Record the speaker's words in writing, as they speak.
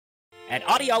At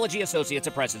Audiology Associates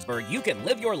of Prestonsburg, you can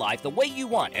live your life the way you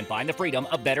want and find the freedom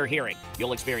of better hearing.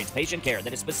 You'll experience patient care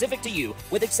that is specific to you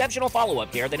with exceptional follow-up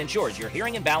care that ensures your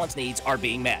hearing and balance needs are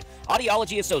being met.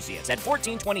 Audiology Associates at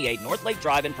 1428 North Lake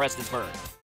Drive in Prestonsburg.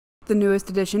 The newest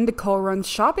addition to Coal Run's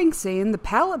shopping scene, the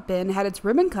Pallet Bin, had its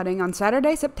ribbon cutting on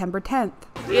Saturday, September 10th.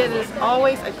 It is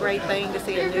always a great thing to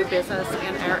see a new business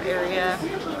in our area,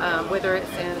 whether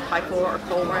it's in Pikeville or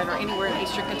Coal Run or anywhere in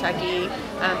eastern Kentucky.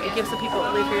 It gives the people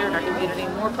that live here in our community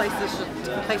more places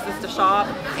to shop,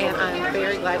 and I'm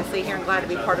very glad to see here and glad to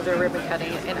be part of their ribbon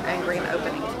cutting and grand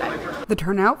opening today. The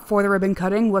turnout for the ribbon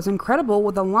cutting was incredible,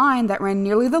 with a line that ran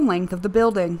nearly the length of the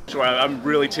building. Sure, I'm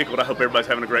really tickled. I hope everybody's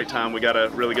having a great time. We got a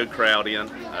really good crowd in.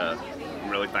 I'm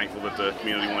really thankful that the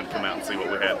community wanted to come out and see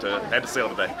what we had to sell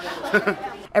today.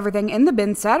 Everything in the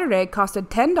bin Saturday costed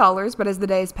 $10, but as the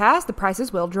days pass, the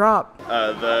prices will drop.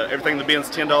 Everything in the bin's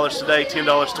 $10 today,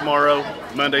 $10 tomorrow.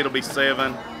 Monday it'll be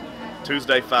 $7,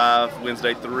 Tuesday $5,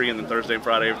 Wednesday $3, and then Thursday and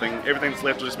Friday everything that's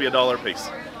left will just be $1 a piece.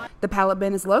 The Pallet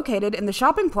Bin is located in the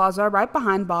shopping plaza right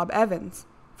behind Bob Evans.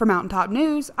 For Mountaintop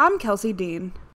News, I'm Kelsey Dean.